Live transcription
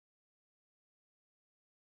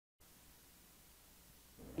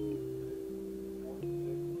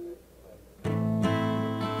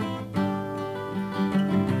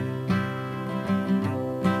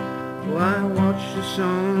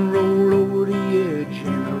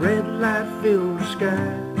twilight filled the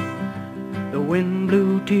sky. The wind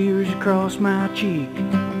blew tears across my cheek.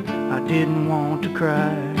 I didn't want to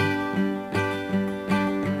cry.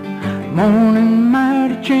 Morning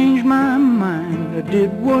might have changed my mind. I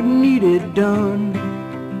did what needed done.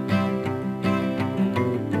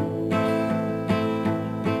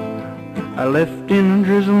 I left in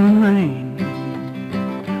drizzling rain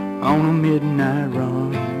on a midnight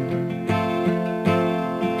run.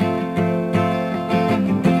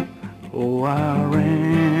 Oh, I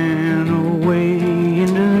ran away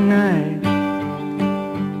into the night.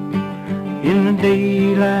 In the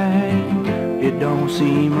daylight, it don't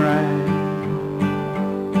seem right.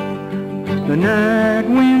 The night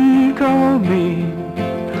wind called me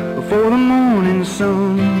before the morning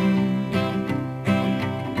sun.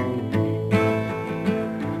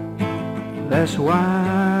 That's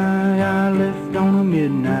why I left on a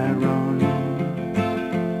midnight run,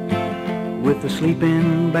 with a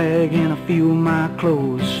sleeping bag and a few of my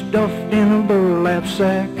clothes stuffed in a burlap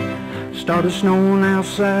sack. Started snowing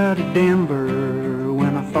outside of Denver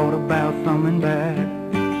when I thought about thumbing back.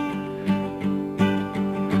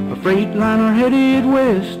 A freight liner headed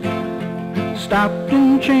west stopped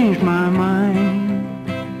and changed my mind.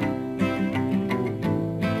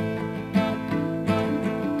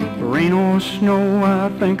 Rain or snow, I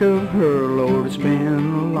think of her, Lord, it's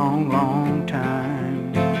been a long, long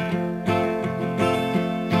time.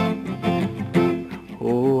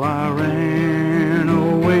 Oh, I ran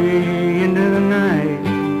away into the night.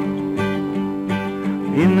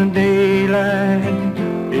 In the daylight,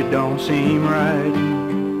 it don't seem right.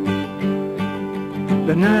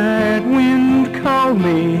 The night wind called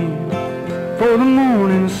me for the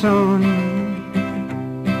morning sun.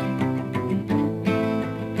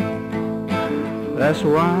 That's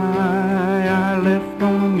why I left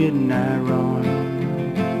on a midnight run.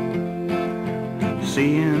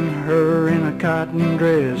 Seeing her in a cotton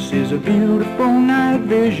dress is a beautiful night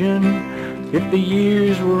vision. If the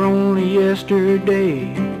years were only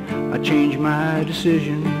yesterday, I'd change my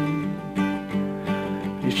decision.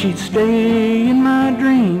 If she'd stay in my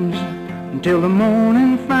dreams until the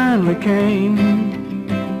morning finally came,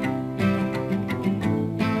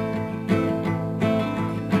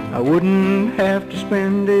 I wouldn't have to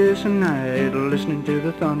spend this night listening to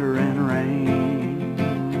the thunder and rain.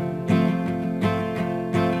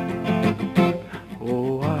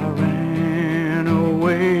 Oh, I ran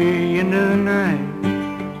away into the night.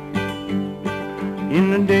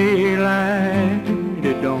 In the daylight,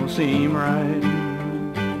 it don't seem right.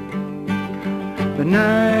 The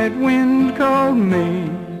night wind called me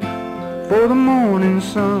for the morning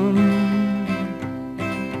sun.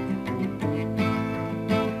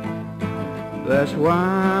 That's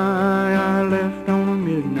why I left on a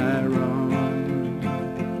midnight run.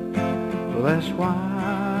 Well, that's why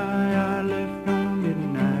I left on a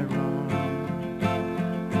midnight run.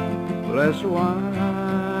 Well, that's why